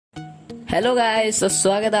Hello guys, तो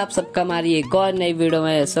स्वागत है आप सबका हमारी एक और नई वीडियो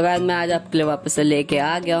में। सो गाइस, मैं आज आपके लिए वापस से लेके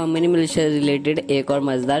आ गया हूँ मिनी मिलिशिया रिलेटेड एक और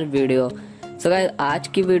मजेदार वीडियो। सो गाइस, आज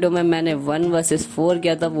की वीडियो में मैंने 1 वर्सेस 4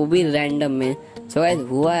 किया था, वो भी रैंडम में। सो गाइस,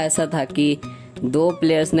 हुआ ऐसा था कि 2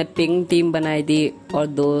 प्लेयर्स ने पिंक टीम बनाई थी और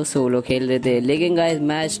 2 सोलो खेल रहे थे, लेकिन गाइस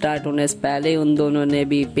मैच स्टार्ट होने से पहले ही उन दोनों ने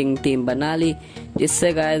भी पिंक टीम बना ली,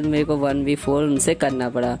 जिससे गाइस मेरे को 1v4 उनसे करना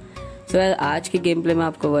पड़ा। सो गाइस, आज के गेम प्ले में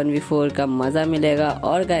आपको 1v4 का मजा मिलेगा।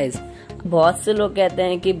 और गाइस, बहुत से लोग कहते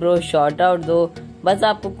हैं कि ब्रो शॉर्ट आउट दो, बस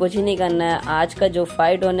आपको कुछ ही नहीं करना है। आज का जो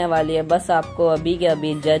फाइट होने वाली है, बस आपको अभी के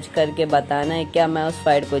अभी जज करके बताना है क्या मैं उस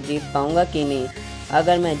फाइट को जीत पाऊंगा कि नहीं।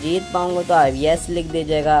 अगर मैं जीत पाऊंगा तो आप यस लिख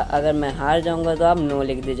दीजिएगा, अगर मैं हार जाऊंगा तो आप नो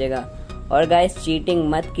लिख दीजिएगा। और गाइस, चीटिंग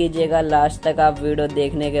मत कीजिएगा, लास्ट तक आप वीडियो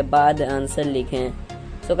देखने के बाद आंसर लिखें।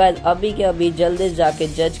 सो गाइस, अभी के अभी जल्दी जाके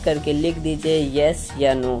जज करके लिख दीजिए यस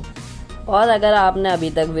या नो। और अगर आपने अभी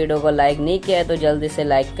तक वीडियो को लाइक नहीं किया है तो जल्दी से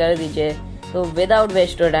लाइक कर दीजिए। तो without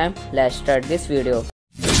waste of time, let's start this video.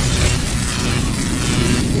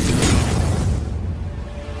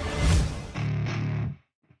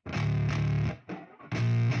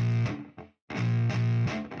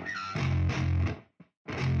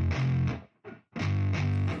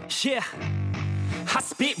 Yeah, I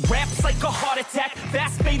spit raps like a heart attack,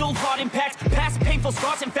 fast fatal heart impact, past painful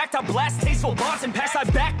scars, in fact I blast tasteful bars and packs. I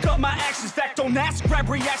back up my actions, fact don't ask,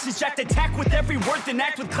 grab reactions, jacked attack with every word, then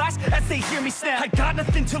act with class as they hear me snap. I got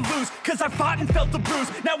nothing to lose, cause I fought and felt the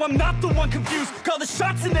bruise, now I'm not the one confused, call the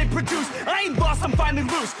shots and they produce, I ain't lost, I'm finally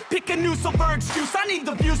loose, pick a new silver excuse, I need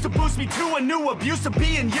the views to boost me to a new abuse of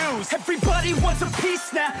being used. Everybody wants a piece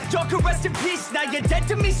now, y'all can rest in peace now, you're dead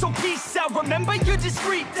to me so peace out, remember you're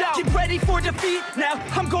discreet out, get ready for defeat now,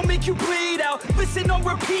 I'm gonna make you bleed out, listen on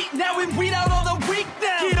repeat now and weed out all the weak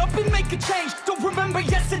now, get up and make a change, don't remember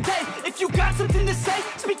yesterday, if you got something to say,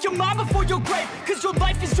 speak your mind before your grave, cause your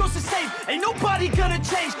life is yours to save, ain't nobody gonna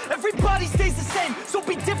change, everybody stays the same, so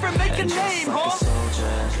be different, make a name, like a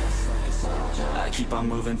soldier, I keep on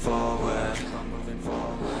moving forward,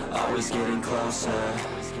 always getting closer,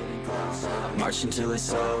 I march until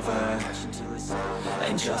it's over,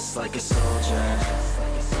 and just like a soldier,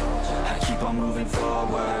 I keep on moving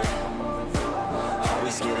forward,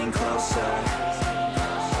 always getting closer,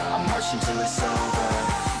 I march until it's over,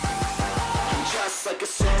 and just like a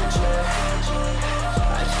soldier,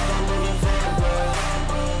 I keep on moving forward,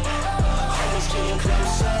 always getting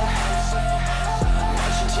closer,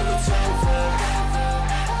 march until it's over,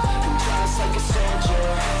 and just like a soldier,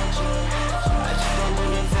 I keep on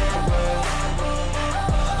moving forward,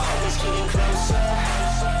 always getting closer,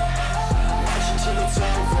 march until it's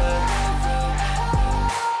over.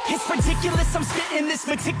 It's ridiculous, I'm spitting this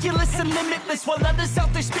meticulous and limitless, while others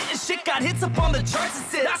out there spitting shit got hits up on the charts and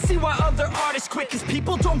shit. I see why other artists quit, cause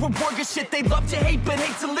people don't reward good shit. They love to hate but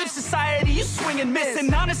hate to live, society you swing and miss.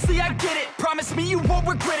 And honestly I get it, promise me you won't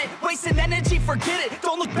regret it, wasting energy, forget it,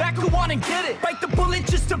 don't look back, go on and get it. Bite the bullet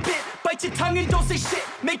just a bit, bite your tongue and don't say shit,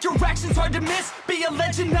 make your actions hard to miss, be a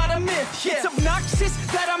legend not a myth. Yeah. It's obnoxious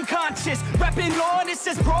that I'm conscious, rapping honest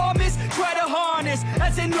as promise, try to harness,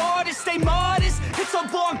 as an artist stay modest, it's a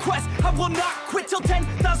long quest, I will not quit till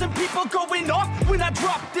 10,000 people going off when I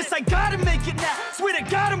drop this, I gotta make it now, swear to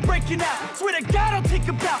God I'm breaking out, swear to God I'll take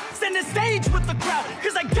a bow, stand the stage with the crowd,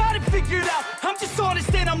 cause I got it figured out, I'm just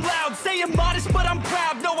honest and I'm loud, saying modest but I'm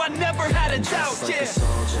proud, no I never had a doubt. Just like a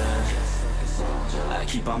soldier, I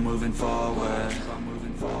keep on moving forward,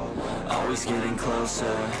 always getting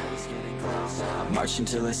closer, I march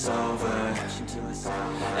until it's over,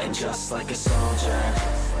 and just like a soldier,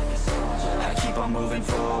 I keep on moving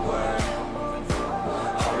forward,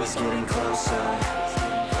 always getting closer,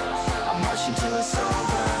 I march until it's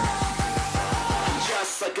over, and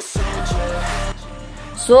just like a soldier.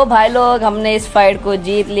 सो भाई लोग, हमने इस fight को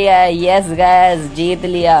जीत लिया है। Yes guys, जीत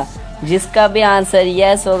लिया। जिसका भी आंसर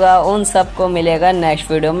यस होगा उन सबको मिलेगा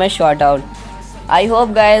नेक्स्ट वीडियो में short out. I hope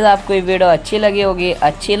guys आपको ये वीडियो अच्छी लगी होगी।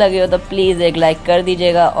 अच्छी लगी हो तो प्लीज़ एक लाइक कर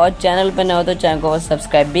दीजिएगा, और चैनल पर न हो तो चैनल को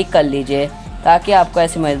सब्सक्राइब भी कर लीजिए, ताकि आपको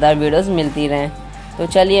ऐसी मज़ेदार वीडियोस मिलती रहें। तो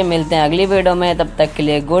चलिए मिलते हैं अगली वीडियो में, तब तक के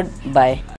लिए गुड बाय।